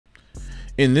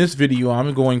In this video,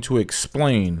 I'm going to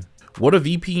explain what a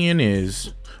VPN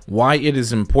is, why it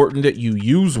is important that you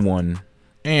use one,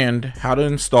 and how to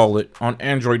install it on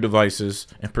Android devices,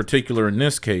 in particular in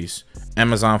this case,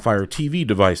 Amazon Fire TV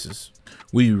devices.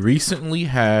 We recently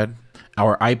had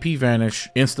our IPVANISH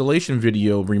installation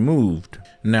video removed.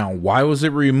 Now, why was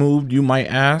it removed, you might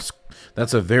ask?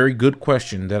 That's a very good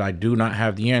question that I do not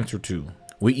have the answer to.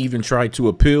 We even tried to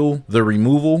appeal the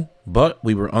removal, but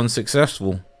we were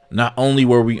unsuccessful. Not only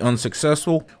were we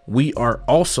unsuccessful, we are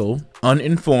also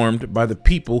uninformed by the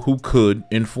people who could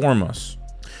inform us.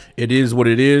 It is what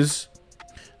it is.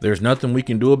 There's nothing we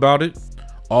can do about it.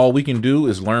 All we can do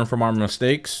is learn from our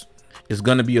mistakes. It's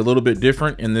going to be a little bit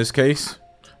different in this case,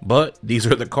 but these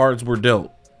are the cards we're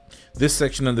dealt. This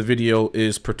section of the video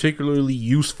is particularly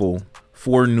useful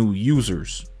for new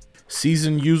users.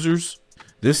 Seasoned users,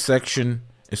 this section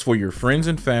is for your friends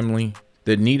and family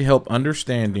that need help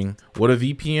understanding what a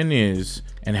VPN is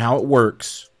and how it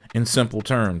works in simple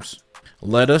terms.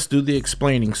 Let us do the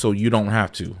explaining so you don't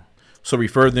have to. So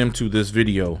refer them to this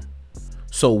video.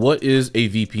 So what is a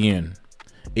VPN?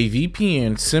 A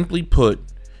VPN, simply put,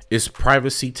 is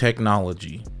privacy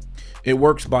technology. It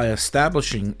works by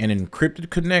establishing an encrypted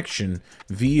connection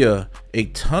via a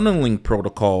tunneling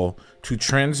protocol to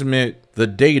transmit the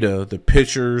data, the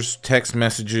pictures, text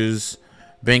messages,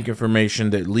 bank information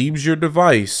that leaves your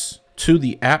device to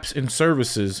the apps and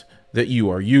services that you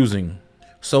are using.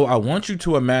 So I want you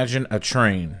to imagine a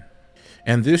train,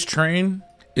 and this train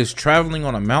is traveling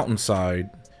on a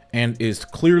mountainside and is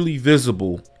clearly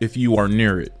visible if you are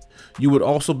near it. You would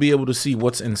also be able to see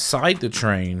what's inside the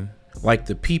train, like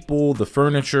the people, the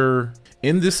furniture.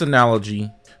 In this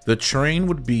analogy, the train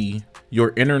would be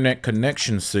your internet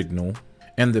connection signal,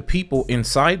 and the people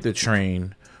inside the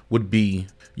train would be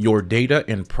your data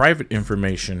and private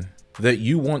information that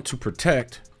you want to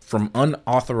protect from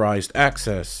unauthorized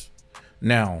access.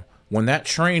 Now, when that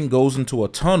train goes into a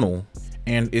tunnel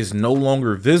and is no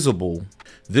longer visible,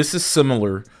 this is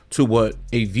similar to what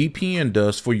a VPN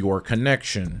does for your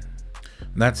connection.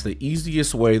 That's the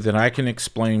easiest way that I can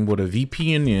explain what a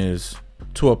VPN is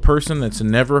to a person that's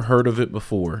never heard of it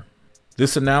before.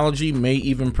 This analogy may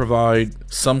even provide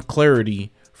some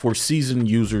clarity for seasoned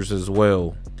users as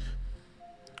well.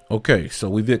 Okay, so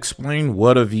we've explained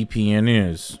what a VPN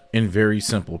is in very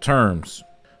simple terms.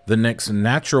 The next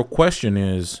natural question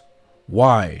is,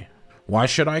 why? Why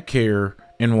should I care,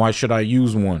 and why should I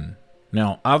use one?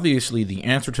 Now, obviously, the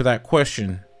answer to that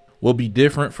question will be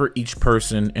different for each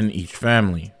person and each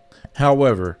family.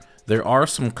 However, there are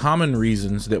some common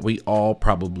reasons that we all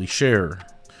probably share.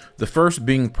 The first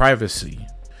being privacy.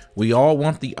 We all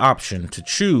want the option to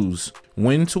choose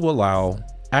when to allow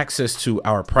access to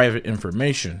our private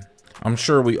information. I'm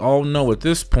sure we all know at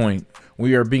this point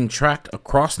we are being tracked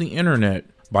across the internet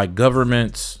by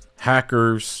governments,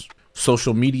 hackers,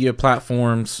 social media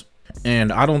platforms,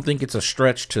 and I don't think it's a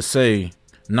stretch to say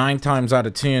 9 times out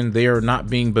of 10 they are not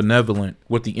being benevolent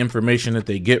with the information that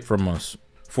they get from us.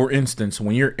 For instance,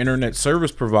 when your internet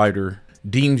service provider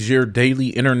deems your daily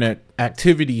internet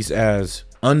activities as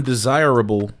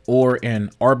undesirable or an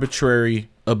arbitrary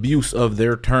abuse of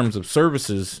their terms of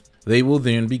services, they will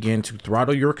then begin to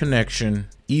throttle your connection,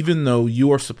 even though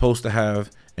you are supposed to have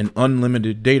an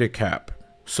unlimited data cap.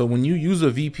 So when you use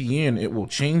a VPN, it will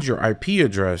change your IP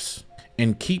address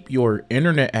and keep your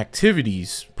internet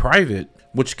activities private,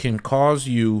 which can cause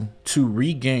you to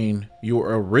regain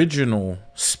your original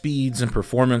speeds and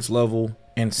performance level,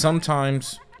 and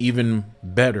sometimes even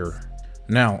better.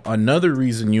 Now, another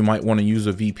reason you might want to use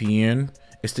a VPN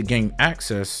is to gain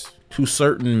access to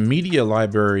certain media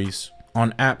libraries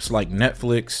on apps like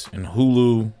Netflix and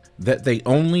Hulu that they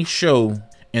only show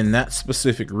in that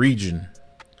specific region.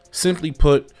 Simply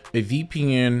put, a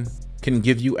VPN can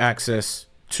give you access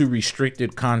to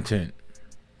restricted content.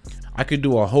 I could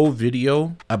do a whole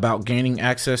video about gaining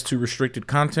access to restricted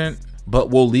content, but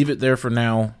we'll leave it there for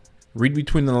now. Read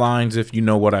between the lines if you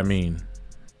know what I mean.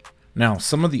 Now,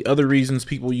 some of the other reasons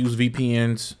people use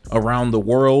VPNs around the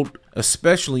world,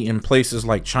 especially in places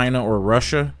like China or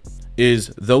Russia, is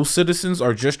those citizens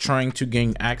are just trying to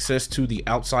gain access to the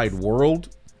outside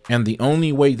world, and the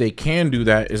only way they can do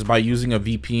that is by using a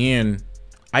VPN.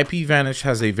 IPVanish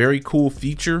has a very cool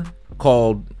feature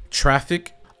called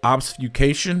traffic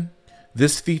obfuscation.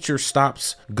 This feature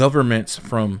stops governments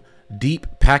from deep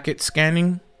packet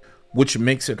scanning, which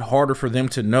makes it harder for them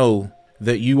to know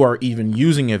that you are even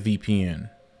using a VPN.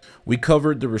 We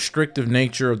covered the restrictive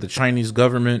nature of the Chinese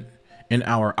government in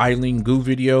our Eileen Gu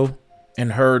video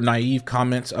and her naive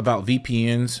comments about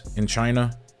VPNs in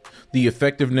China. The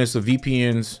effectiveness of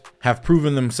VPNs have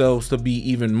proven themselves to be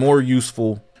even more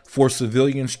useful for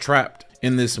civilians trapped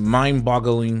in this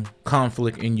mind-boggling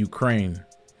conflict in Ukraine.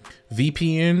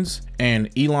 VPNs and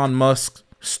Elon Musk's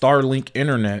Starlink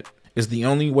internet is the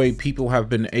only way people have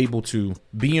been able to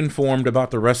be informed about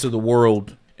the rest of the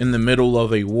world in the middle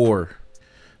of a war.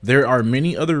 There are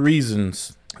many other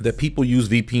reasons that people use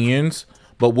VPNs,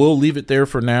 but we'll leave it there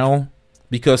for now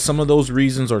because some of those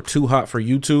reasons are too hot for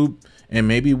YouTube, and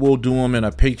maybe we'll do them in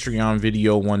a Patreon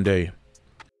video one day.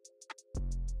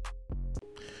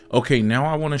 Okay, now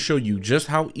I want to show you just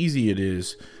how easy it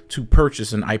is to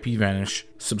purchase an IPVanish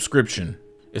subscription.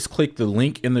 Is click the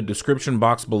link in the description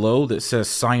box below that says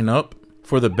sign up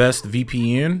for the best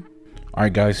VPN. All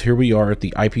right, guys, here we are at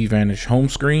the IPVanish home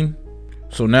screen.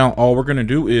 So now all we're going to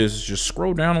do is just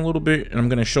scroll down a little bit, and I'm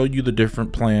going to show you the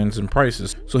different plans and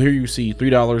prices. So here you see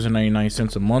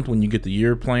 $3.99 a month when you get the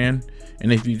year plan.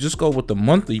 And if you just go with the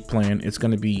monthly plan, it's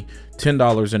going to be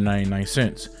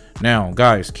 $10.99. Now,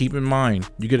 guys, keep in mind,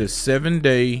 you get a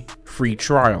 7-day free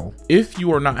trial. If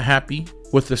you are not happy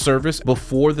with the service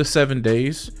before the 7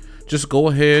 days, just go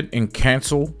ahead and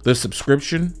cancel the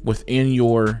subscription within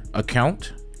your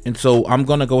account. And so I'm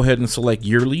going to go ahead and select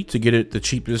yearly to get it the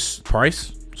cheapest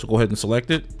price. So go ahead and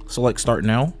select it. Select start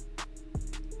now.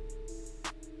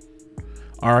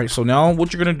 All right, so now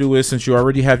what you're going to do is, since you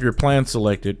already have your plan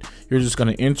selected, you're just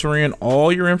going to enter in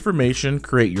all your information,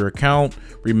 create your account.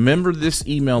 Remember this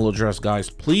email address, guys.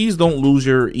 Please don't lose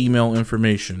your email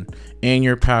information and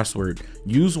your password.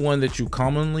 Use one that you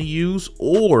commonly use,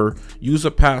 or use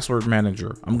a password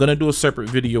manager. I'm going to do a separate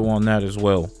video on that as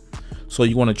well. So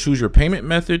you want to choose your payment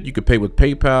method. You could pay with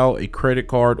PayPal, a credit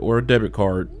card, or a debit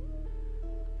card.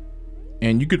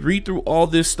 And you could read through all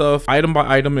this stuff item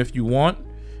by item if you want.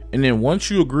 And then once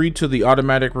you agree to the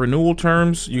automatic renewal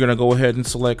terms, you're going to go ahead and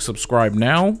select subscribe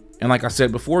now. And like I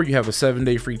said before, you have a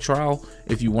 7-day free trial.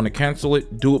 If you want to cancel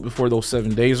it, do it before those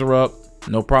 7 days are up.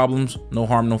 No problems, no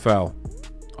harm, no foul.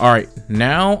 All right,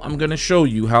 now I'm going to show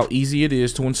you how easy it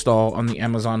is to install on the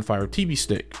Amazon Fire TV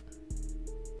stick.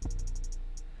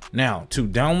 Now, to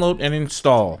download and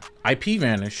install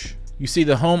IPVanish, you see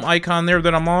the home icon there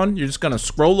that I'm on? You're just going to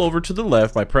scroll over to the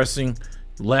left by pressing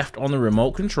left on the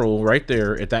remote control right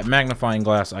there at that magnifying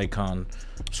glass icon.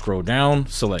 Scroll down,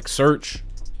 select search.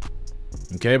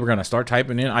 Okay, we're going to start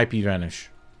typing in IPVanish.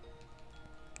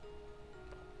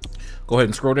 Go ahead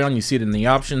and scroll down. You see it in the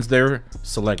options there.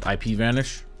 Select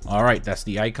IPVanish. All right, that's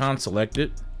the icon. Select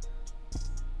it.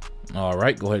 All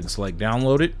right, go ahead and select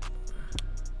download it.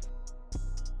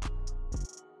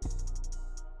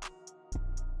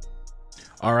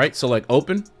 All right, select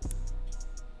open.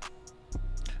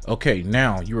 Okay,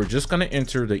 now you are just going to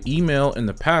enter the email and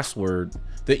the password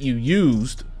that you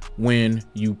used when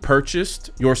you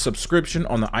purchased your subscription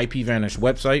on the IPVanish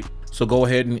website. So go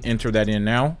ahead and enter that in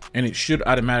now, and it should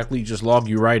automatically just log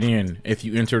you right in if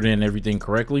you entered in everything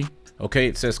correctly. Okay,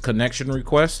 it says connection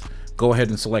request. Go ahead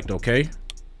and select OK.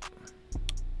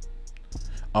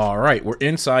 All right, we're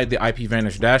inside the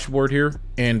IPVanish dashboard here.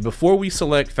 And before we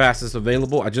select fastest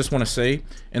available, I just want to say,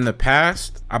 in the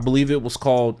past, I believe it was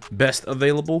called best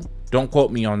available. Don't quote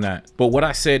me on that. But what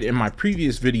I said in my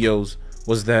previous videos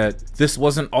was that this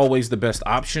wasn't always the best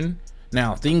option.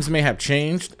 Now, things may have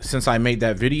changed since I made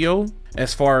that video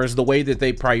as far as the way that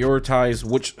they prioritize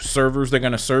which servers they're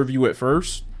going to serve you at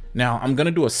first. Now, I'm going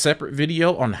to do a separate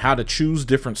video on how to choose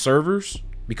different servers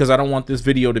because I don't want this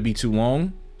video to be too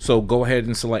long. So go ahead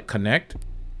and select connect.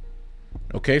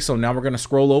 Okay, so now we're going to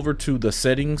scroll over to the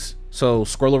settings. So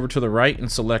scroll over to the right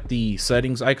and select the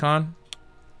settings icon.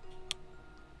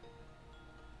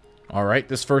 All right,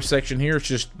 this first section here is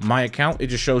just my account. It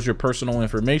just shows your personal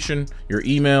information, your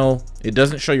email. It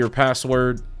doesn't show your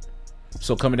password.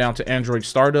 So coming down to Android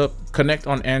startup, connect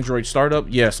on Android startup.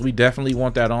 Yes, we definitely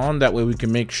want that on. That way we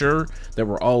can make sure that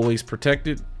we're always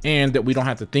protected and that we don't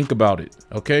have to think about it.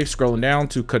 Okay, scrolling down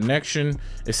to connection,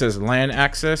 it says LAN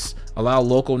access, allow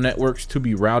local networks to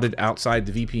be routed outside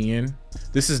the VPN.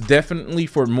 This is definitely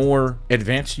for more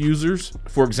advanced users.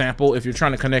 For example, if you're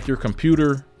trying to connect your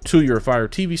computer to your Fire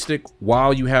TV stick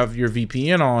while you have your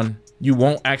VPN on, you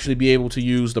won't actually be able to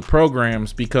use the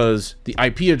programs because the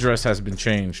IP address has been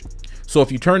changed. So if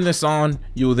you turn this on,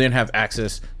 you will then have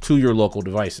access to your local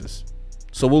devices.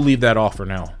 So we'll leave that off for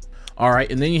now. All right,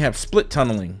 and then you have split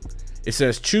tunneling. It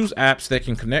says choose apps that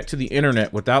can connect to the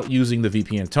internet without using the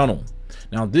VPN tunnel.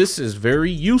 Now this is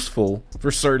very useful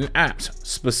for certain apps,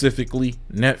 specifically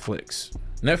Netflix.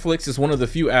 Netflix is one of the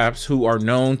few apps who are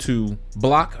known to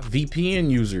block VPN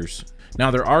users.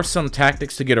 Now there are some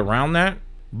tactics to get around that,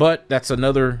 but that's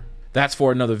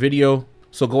for another video.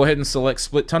 So go ahead and select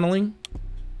split tunneling.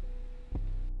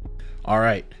 All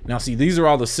right, now see, these are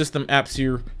all the system apps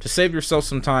here. To save yourself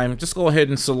some time, just go ahead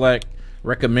and select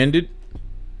recommended.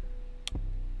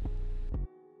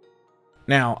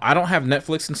 Now, I don't have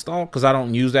Netflix installed because I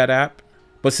don't use that app.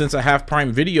 But since I have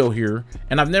Prime Video here,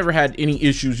 and I've never had any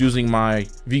issues using my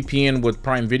VPN with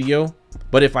Prime Video,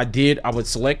 but if I did, I would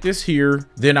select this here,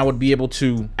 then I would be able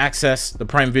to access the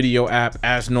Prime Video app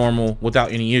as normal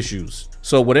without any issues.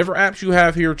 So whatever apps you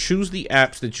have here, choose the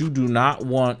apps that you do not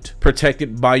want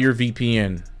protected by your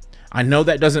VPN. I know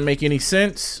that doesn't make any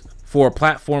sense for a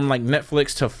platform like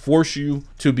Netflix to force you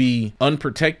to be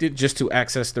unprotected just to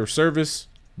access their service,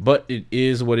 but it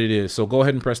is what it is. So go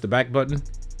ahead and press the back button.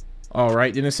 All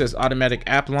right, then it says automatic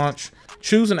app launch.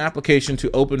 Choose an application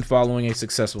to open following a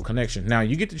successful connection. Now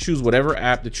you get to choose whatever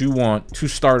app that you want to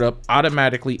start up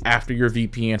automatically after your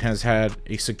VPN has had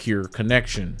a secure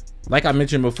connection. Like I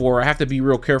mentioned before, I have to be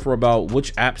real careful about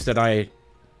which apps that I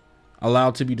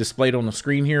allow to be displayed on the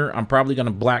screen here. I'm probably going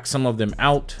to black some of them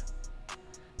out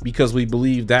because we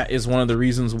believe that is one of the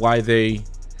reasons why they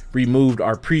removed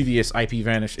our previous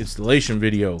IPVanish installation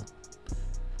video.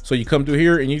 So you come through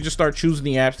here and you just start choosing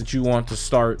the apps that you want to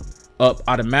start up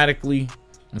automatically.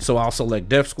 And so I'll select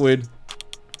Deaf Squid.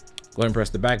 Go ahead and press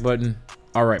the back button.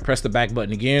 All right, press the back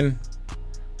button again.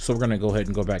 So we're going to go ahead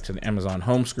and go back to the Amazon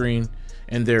home screen.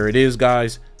 And there it is,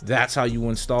 guys. That's how you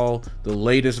install the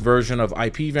latest version of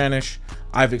IPVanish.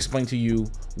 I've explained to you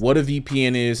what a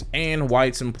VPN is and why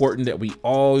it's important that we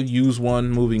all use one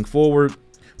moving forward.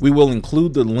 We will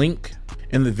include the link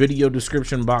in the video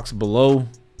description box below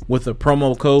with a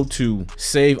promo code to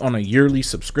save on a yearly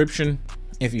subscription.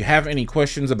 If you have any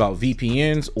questions about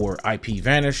VPNs or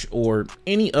IPVanish or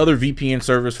any other VPN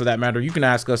service for that matter, you can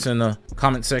ask us in the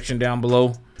comment section down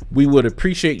below. We would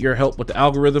appreciate your help with the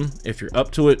algorithm if you're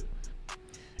up to it.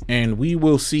 And we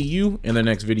will see you in the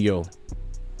next video.